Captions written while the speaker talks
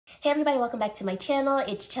Hey everybody, welcome back to my channel.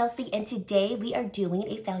 It's Chelsea and today we are doing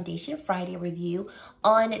a Foundation Friday review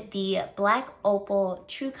on the Black Opal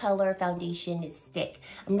True Color Foundation Stick.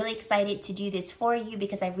 I'm really excited to do this for you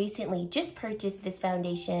because I recently just purchased this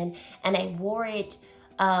foundation and I wore it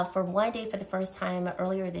for one day for the first time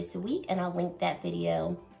earlier this week, and I'll link that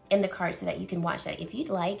video in the card so that you can watch that if you'd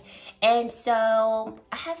like. And so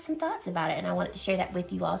I have some thoughts about it and I wanted to share that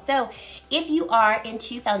with you all. So if you are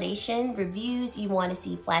into foundation reviews, you want to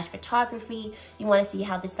see flash photography, you want to see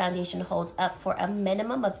how this foundation holds up for a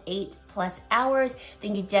minimum of 8+ hours,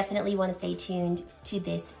 then you definitely want to stay tuned to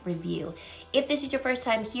this review. If this is your first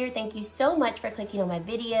time here, thank you so much for clicking on my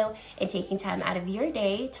video and taking time out of your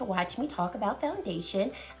day to watch me talk about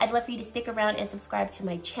foundation. I'd love for you to stick around and subscribe to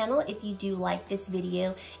my channel if you do like this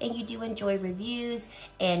video and you do enjoy reviews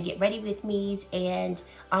and get ready with me's and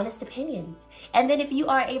honest opinions. And then if you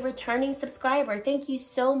are a returning subscriber, thank you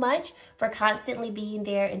so much for constantly being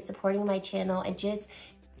there and supporting my channel and just,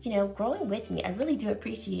 you know, growing with me. I really do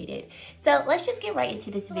appreciate it. So let's just get right into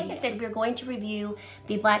this video. Like I said, we're going to review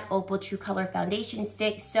the Black Opal True Color Foundation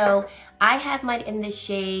Stick. So I have mine in the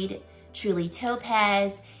shade Truly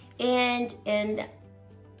Topaz, and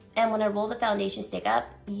when I roll the foundation stick up,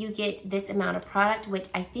 you get this amount of product, which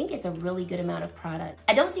I think is a really good amount of product.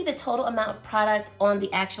 I don't see the total amount of product on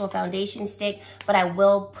the actual foundation stick, but I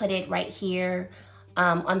will put it right here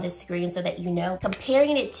on the screen so that you know.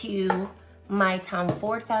 Comparing it to my Tom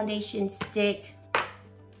Ford foundation stick,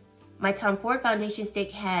 my Tom Ford foundation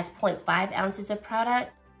stick has 0.5 ounces of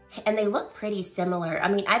product, and they look pretty similar. I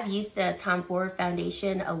mean, I've used the Tom Ford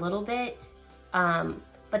foundation a little bit,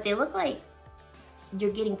 but they look like you're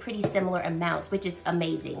getting pretty similar amounts, which is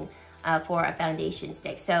amazing for a foundation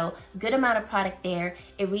stick. So good amount of product there.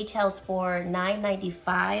 It retails for $9.95.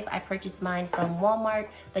 I purchased mine from Walmart,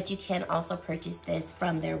 but you can also purchase this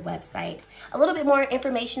from their website. A little bit more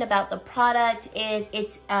information about the product is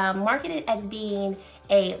it's marketed as being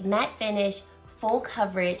a matte finish, full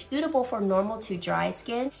coverage, suitable for normal to dry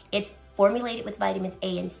skin. It's formulated with vitamins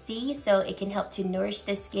A and C, so it can help to nourish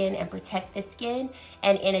the skin and protect the skin.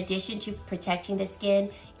 And in addition to protecting the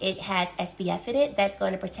skin, it has SPF in it that's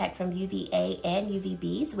going to protect from UVA and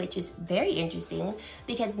UVBs, which is very interesting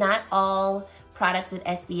because not all products with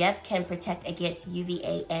SPF can protect against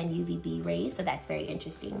UVA and UVB rays, so that's very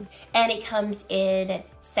interesting. And it comes in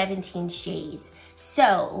 17 shades.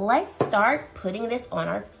 So let's start putting this on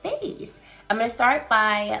our face. I'm gonna start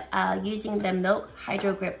by using the Milk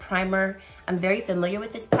Hydro Grip Primer. I'm very familiar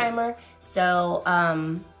with this primer, so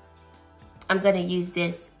I'm gonna use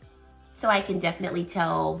this so I can definitely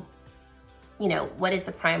tell, you know, what is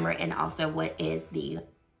the primer and also what is the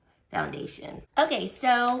foundation. Okay,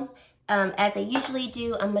 so as I usually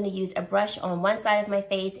do, I'm gonna use a brush on one side of my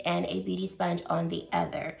face and a beauty sponge on the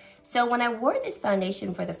other. So when I wore this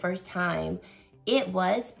foundation for the first time, it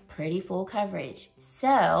was pretty full coverage.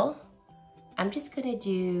 So I'm just gonna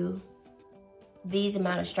do these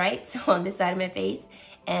amount of stripes on this side of my face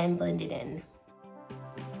and blend it in.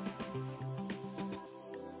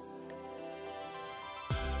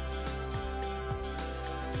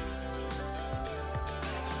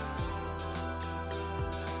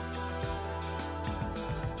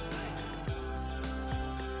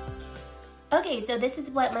 Okay, so this is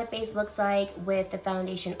what my face looks like with the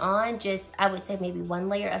foundation on. Just, I would say maybe one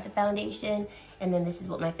layer of the foundation, and then this is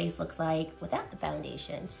what my face looks like without the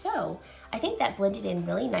foundation. So I think that blended in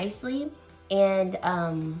really nicely, and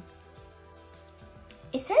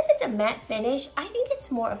it says it's a matte finish. I think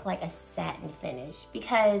it's more of like a satin finish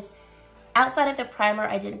because outside of the primer,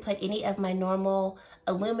 I didn't put any of my normal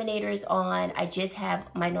illuminators on. I just have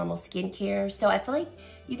my normal skincare. So I feel like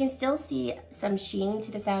you can still see some sheen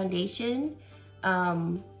to the foundation.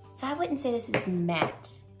 So I wouldn't say this is matte,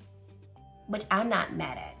 which I'm not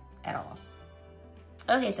mad at all.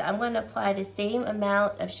 Okay, so I'm going to apply the same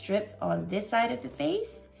amount of strips on this side of the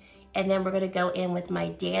face, and then we're going to go in with my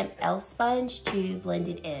damp e.l.f. sponge to blend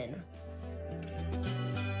it in.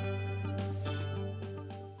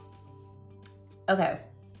 Okay,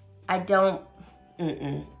 I don't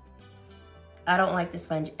like the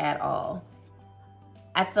sponge at all.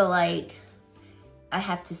 I feel like I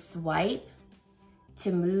have to swipe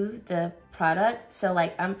to move the product. So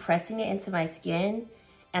like I'm pressing it into my skin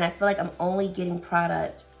and I feel like I'm only getting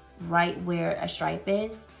product right where a stripe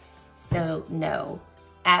is. So no,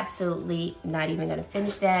 absolutely not even gonna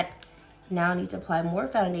finish that. Now I need to apply more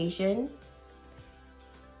foundation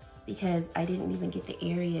because I didn't even get the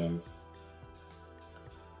areas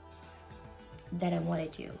that I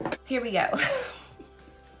wanted to. Here we go.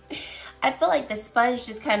 I feel like the sponge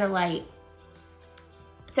just kind of like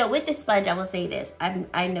So with the sponge, I will say this.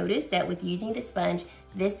 I noticed that with using the sponge,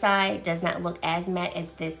 This side does not look as matte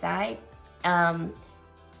as this side.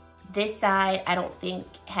 This side I don't think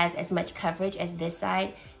has as much coverage as this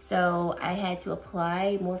side, so I had to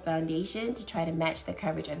apply more foundation to try to match the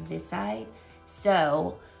coverage of this side.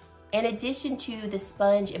 So in addition to the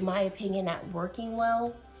sponge, in my opinion, not working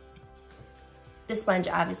well, the sponge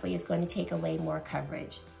obviously is going to take away more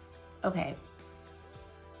coverage. Okay.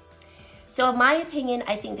 So in my opinion,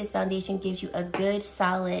 I think this foundation gives you a good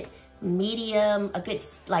solid medium, a good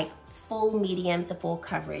like full medium to full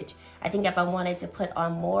coverage. I think if I wanted to put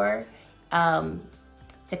on more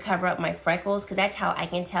to cover up my freckles, because that's how I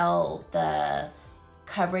can tell the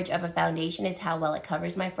coverage of a foundation is how well it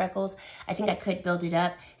covers my freckles. I think I could build it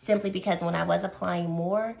up simply because when I was applying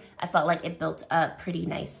more, I felt like it built up pretty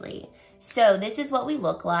nicely. So this is what we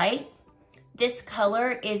look like. This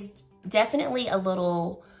color is definitely a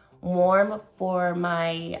little warm for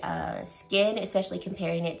my skin, especially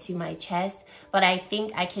comparing it to my chest, but I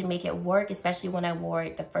think I can make it work, especially when I wore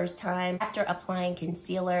it the first time. After applying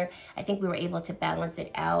concealer, I think we were able to balance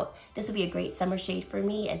it out. This would be a great summer shade for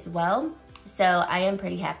me as well, so I am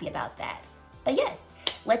pretty happy about that. But yes,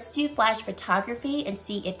 let's do flash photography and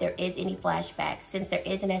see if there is any flashbacks, since there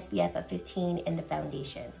is an SPF of 15 in the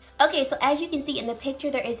foundation. Okay, so as you can see in the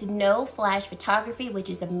picture, there is no flash photography,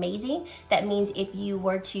 which is amazing. That means if you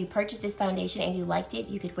were to purchase this foundation and you liked it,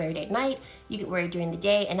 you could wear it at night, you could wear it during the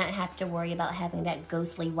day, and not have to worry about having that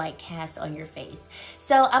ghostly white cast on your face.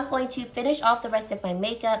 So I'm going to finish off the rest of my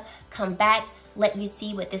makeup, come back, let you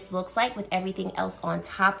see what this looks like with everything else on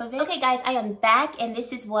top of it. Okay guys, I am back, and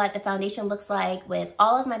this is what the foundation looks like with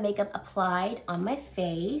all of my makeup applied on my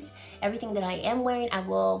face. Everything that I am wearing, I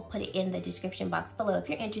will put it in the description box below if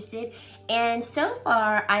you're interested. And so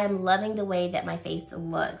far, I am loving the way that my face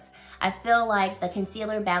looks. I feel like the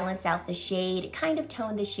concealer balanced out the shade, it kind of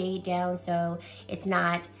toned the shade down so it's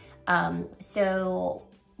not so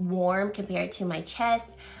warm compared to my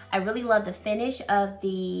chest. I really love the finish of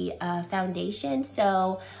the foundation.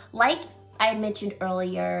 So like I mentioned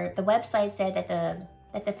earlier, the website said that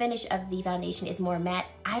the finish of the foundation is more matte.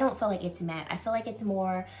 I don't feel like it's matte. I feel like it's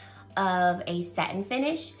more of a satin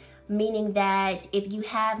finish, meaning that if you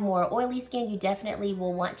have more oily skin, you definitely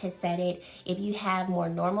will want to set it. If you have more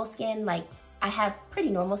normal skin, like I have pretty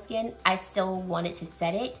normal skin, I still wanted to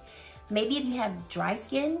set it. Maybe if you have dry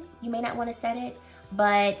skin, you may not want to set it,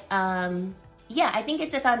 but yeah, I think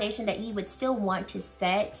it's a foundation that you would still want to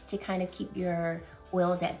set to kind of keep your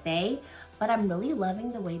oils at bay, but I'm really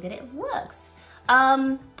loving the way that it looks.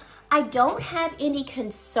 I don't have any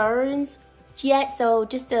concerns yet, so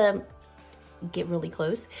just to get really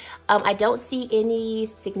close, I don't see any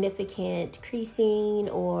significant creasing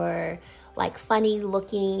or like funny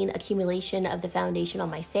looking accumulation of the foundation on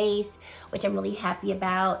my face, which I'm really happy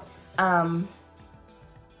about.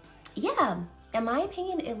 Yeah, in my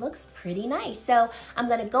opinion, it looks pretty nice. So I'm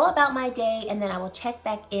gonna go about my day, and then I will check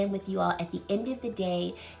back in with you all at the end of the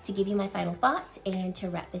day to give you my final thoughts and to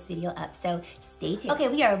wrap this video up. So stay tuned. Okay,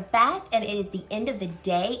 we are back, and it is the end of the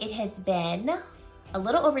day. It has been a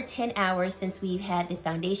little over 10 hours since we've had this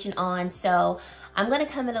foundation on. So I'm gonna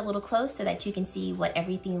come in a little close so that you can see what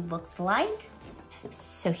everything looks like.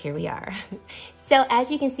 So here we are. So as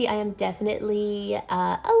you can see, I am definitely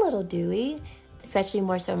a little dewy, especially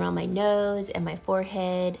more so around my nose and my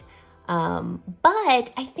forehead.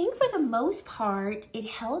 But I think for the most part, it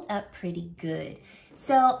held up pretty good.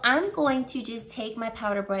 So I'm going to just take my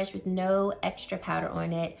powder brush with no extra powder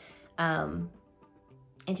on it and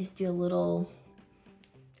just do a little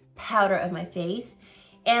powder of my face.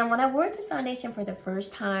 And when I wore this foundation for the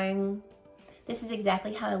first time, this is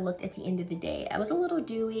exactly how I looked at the end of the day. I was a little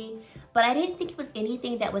dewy, but I didn't think it was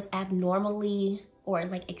anything that was abnormally or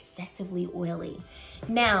like excessively oily.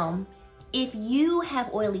 Now, if you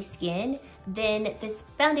have oily skin, then this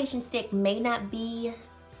foundation stick may not be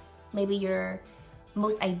maybe your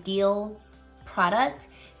most ideal product,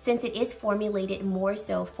 since it is formulated more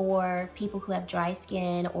so for people who have dry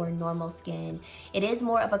skin or normal skin. It is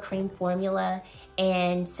more of a cream formula,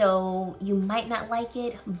 and so you might not like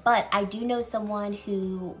it, but I do know someone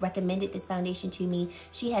who recommended this foundation to me.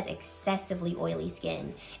 She has excessively oily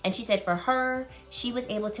skin, and she said for her, she was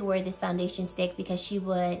able to wear this foundation stick because she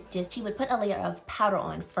would put a layer of powder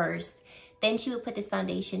on first, then she would put this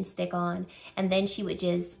foundation stick on, and then she would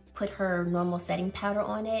just put her normal setting powder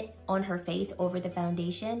on it, on her face over the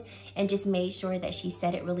foundation, and just made sure that she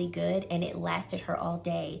set it really good and it lasted her all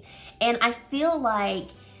day. And I feel like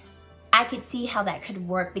I could see how that could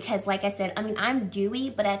work because like I said, I mean, I'm dewy,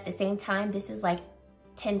 but at the same time, this is like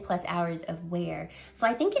 10 plus hours of wear. So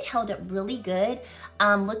I think it held up really good.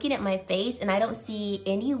 Looking at my face, and I don't see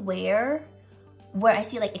anywhere where I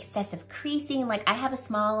see like excessive creasing. Like I have a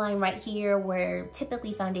small line right here where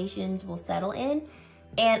typically foundations will settle in.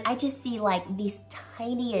 And I just see like these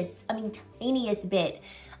tiniest bit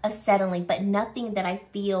of settling, but nothing that I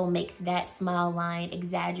feel makes that smile line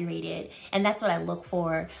exaggerated. And that's what I look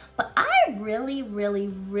for. But I really, really,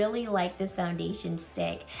 really like this foundation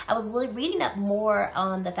stick. I was reading up more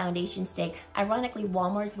on the foundation stick. Ironically,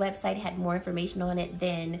 Walmart's website had more information on it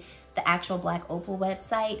than the actual Black Opal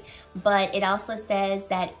website. But it also says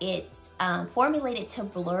that it's formulated to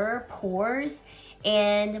blur pores,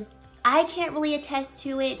 and I can't really attest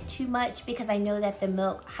to it too much because I know that the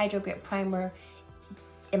Milk Hydro Grip Primer,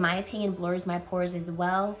 in my opinion, blurs my pores as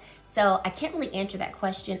well. So I can't really answer that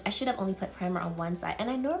question. I should have only put primer on one side, and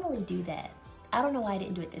I normally do that. I don't know why I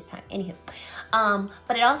didn't do it this time. Anywho,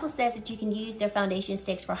 but it also says that you can use their foundation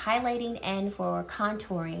sticks for highlighting and for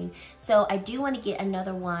contouring. So I do want to get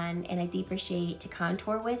another one in a deeper shade to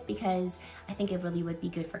contour with because I think it really would be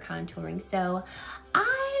good for contouring. So I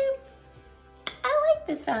like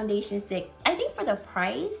this foundation stick. I think for the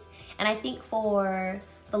price, and I think for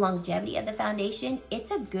the longevity of the foundation,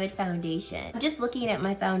 it's a good foundation. I'm just looking at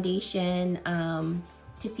my foundation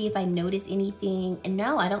to see if I notice anything, and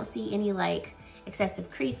no, I don't see any like excessive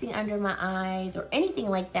creasing under my eyes or anything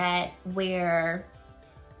like that where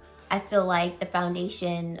I feel like the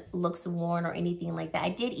foundation looks worn or anything like that. I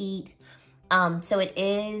did eat, so it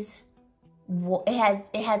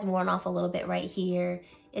has worn off a little bit right here.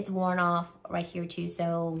 It's worn off right here too,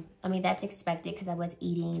 so I mean that's expected because I was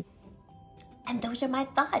eating. And those are my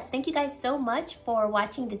thoughts. Thank you guys so much for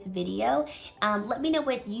watching this video. Let me know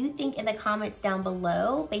what you think in the comments down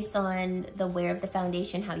below based on the wear of the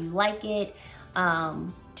foundation, how you like it.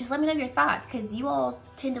 Just let me know your thoughts because you all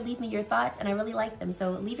tend to leave me your thoughts and I really like them.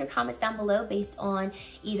 So leave your comments down below based on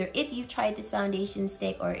either if you've tried this foundation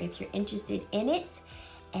stick or if you're interested in it.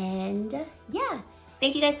 And yeah,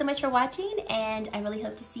 thank you guys so much for watching, and I really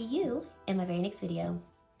hope to see you in my very next video.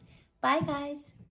 Bye guys.